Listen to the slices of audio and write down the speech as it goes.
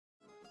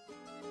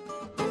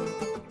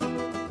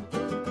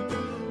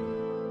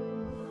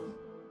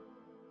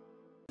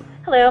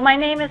Hello, my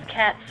name is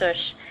Kat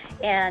Susch,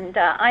 and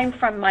I'm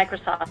from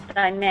Microsoft.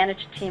 I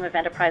manage a team of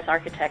enterprise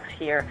architects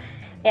here,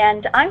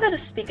 and I'm going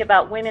to speak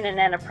about women in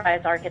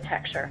enterprise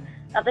architecture.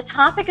 Now, the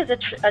topic is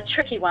a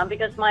tricky one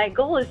because my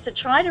goal is to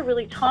try to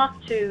really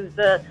talk to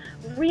the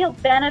real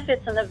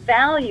benefits and the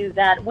value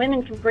that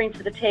women can bring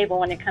to the table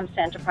when it comes to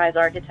enterprise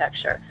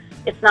architecture.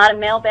 It's not a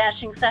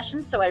male-bashing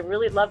session, so I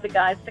really love the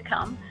guys to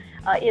come.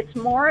 It's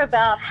more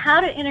about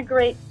how to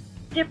integrate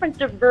different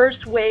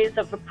diverse ways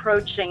of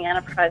approaching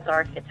enterprise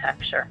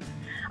architecture.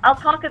 I'll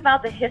talk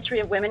about the history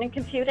of women in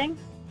computing.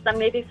 Some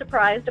may be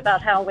surprised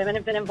about how women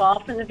have been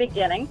involved from the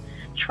beginning.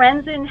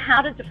 Trends in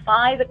how to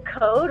defy the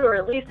code, or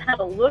at least how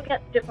to look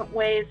at different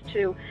ways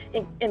to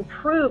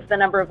improve the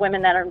number of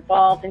women that are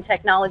involved in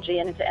technology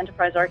and into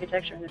enterprise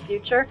architecture in the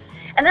future.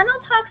 And then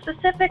I'll talk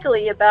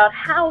specifically about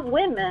how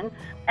women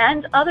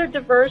and other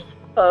diverse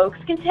folks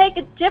can take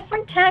a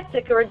different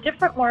tactic or a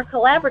different, more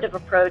collaborative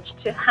approach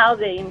to how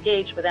they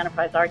engage with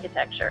enterprise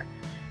architecture.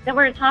 Then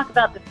we're going to talk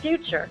about the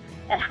future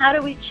and how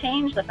do we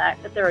change the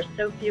fact that there are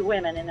so few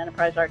women in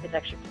enterprise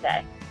architecture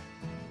today.